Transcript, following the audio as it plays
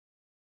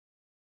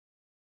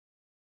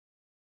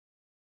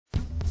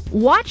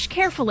Watch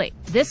carefully.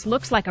 This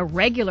looks like a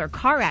regular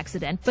car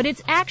accident, but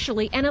it's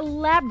actually an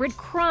elaborate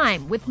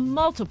crime with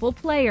multiple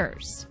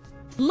players.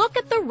 Look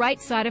at the right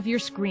side of your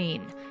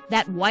screen.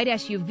 That white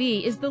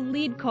SUV is the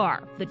lead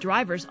car. The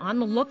driver's on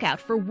the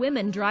lookout for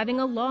women driving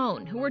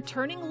alone who are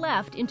turning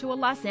left into a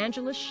Los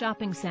Angeles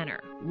shopping center.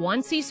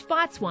 Once he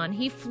spots one,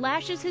 he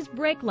flashes his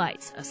brake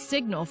lights, a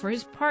signal for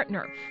his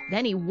partner.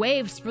 Then he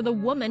waves for the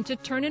woman to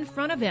turn in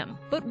front of him.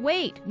 But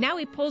wait, now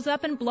he pulls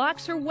up and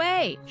blocks her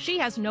way. She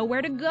has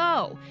nowhere to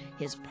go.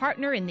 His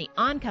partner in the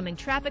oncoming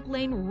traffic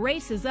lane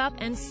races up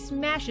and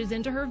smashes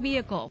into her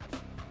vehicle.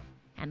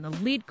 And the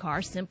lead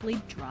car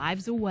simply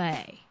drives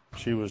away.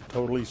 She was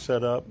totally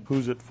set up.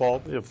 Who's at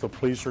fault if the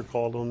police are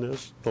called on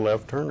this? The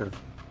left turner.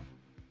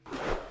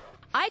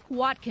 Ike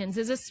Watkins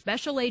is a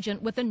special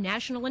agent with the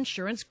National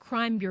Insurance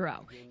Crime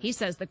Bureau. He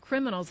says the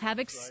criminals have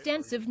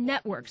extensive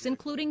networks,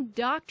 including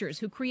doctors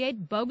who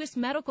create bogus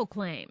medical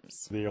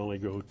claims. They only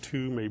go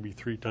 2, maybe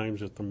 3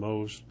 times at the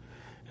most,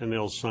 and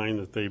they'll sign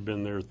that they've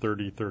been there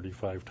 30,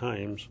 35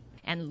 times.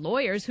 And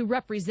lawyers who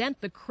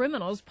represent the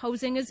criminals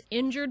posing as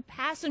injured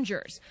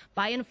passengers.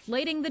 By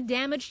inflating the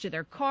damage to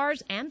their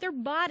cars and their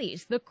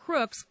bodies, the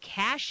crooks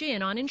cash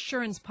in on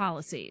insurance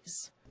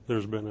policies.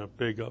 There's been a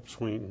big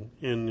upswing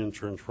in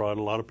insurance fraud.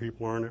 A lot of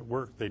people aren't at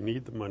work. They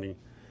need the money,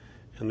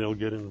 and they'll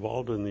get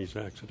involved in these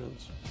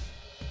accidents.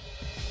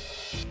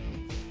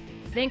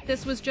 Think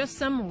this was just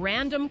some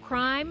random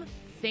crime?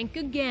 Think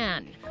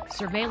again.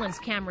 Surveillance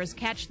cameras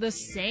catch the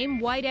same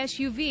white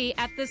SUV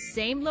at the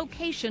same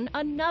location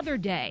another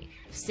day.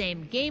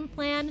 Same game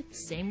plan,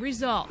 same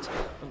result.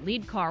 The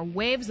lead car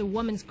waves a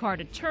woman's car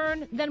to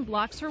turn, then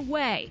blocks her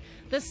way.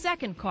 The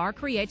second car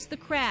creates the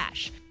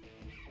crash.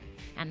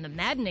 And the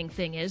maddening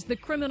thing is, the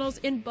criminals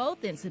in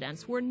both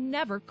incidents were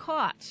never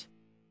caught.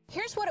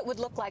 Here's what it would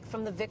look like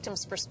from the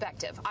victim's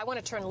perspective. I want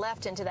to turn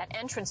left into that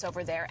entrance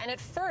over there, and at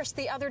first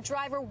the other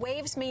driver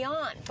waves me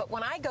on. But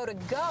when I go,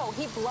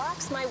 he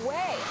blocks my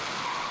way.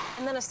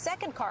 And then a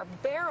second car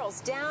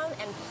barrels down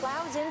and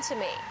plows into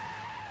me.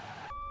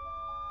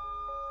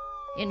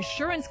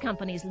 Insurance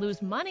companies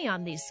lose money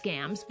on these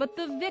scams, but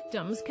the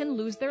victims can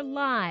lose their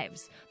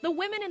lives. The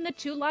women in the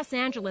 2 Los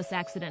Angeles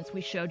accidents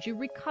we showed you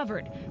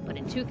recovered, but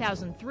in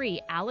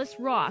 2003, Alice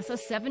Ross, a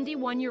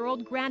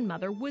 71-year-old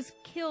grandmother, was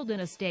killed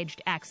in a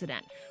staged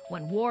accident.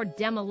 When Ward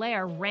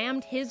Demolaire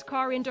rammed his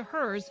car into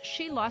hers,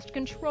 she lost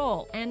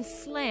control and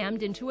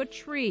slammed into a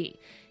tree.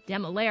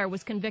 Demolaire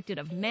was convicted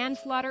of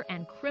manslaughter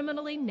and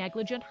criminally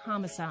negligent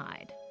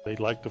homicide.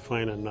 They'd like to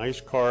find a nice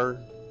car,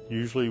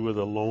 usually with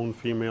a lone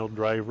female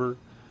driver,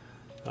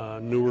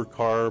 newer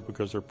car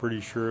because they're pretty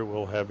sure it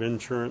will have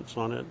insurance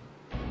on it.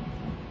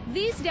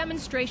 These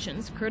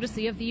demonstrations,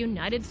 courtesy of the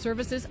United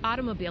Services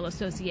Automobile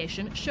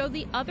Association, show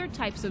the other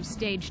types of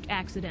staged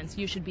accidents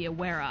you should be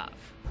aware of.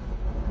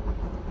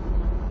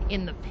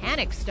 In the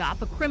panic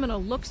stop, a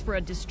criminal looks for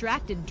a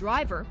distracted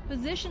driver,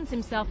 positions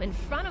himself in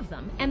front of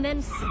them, and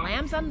then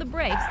slams on the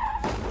brakes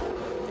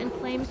and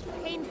claims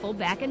painful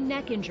back and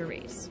neck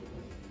injuries.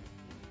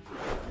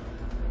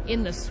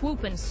 In the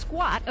swoop and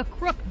squat, a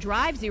crook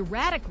drives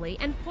erratically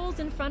and pulls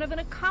in front of an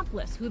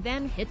accomplice who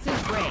then hits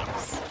his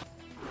brakes.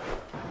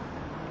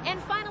 And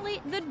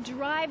finally, the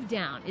drive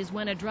down is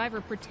when a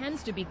driver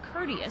pretends to be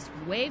courteous,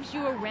 waves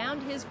you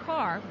around his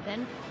car,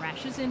 then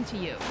crashes into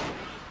you.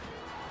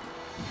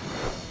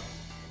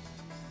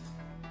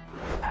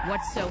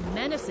 What's so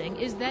menacing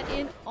is that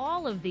in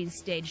all of these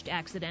staged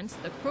accidents,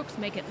 the crooks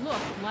make it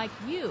look like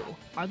you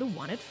are the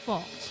one at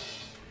fault.